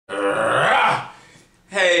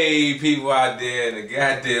Hey, people out there in the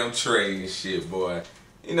goddamn trade and shit, boy.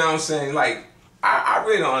 You know what I'm saying? Like, I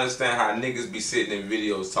really don't understand how niggas be sitting in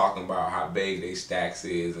videos talking about how big they stacks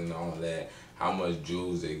is and all that, how much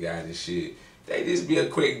jewels they got and shit. They just be a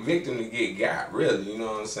quick victim to get got, really, you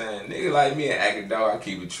know what I'm saying? Nigga like me and acting dog, I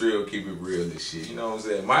keep it trill, keep it real and shit, you know what I'm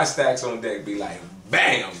saying? My stacks on deck be like,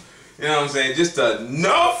 bam! You know what I'm saying? Just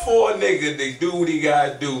enough for a nigga to do what he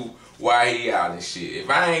gotta do while he out and shit. If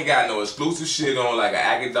I ain't got no exclusive shit on, like an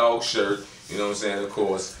acting dog shirt, you know what I'm saying? Of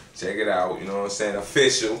course, check it out, you know what I'm saying?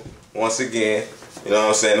 Official, once again, you know what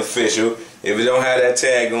I'm saying? Official. If it don't have that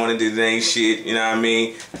tag on it, it ain't shit, you know what I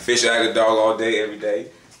mean? Official acting dog all day, every day.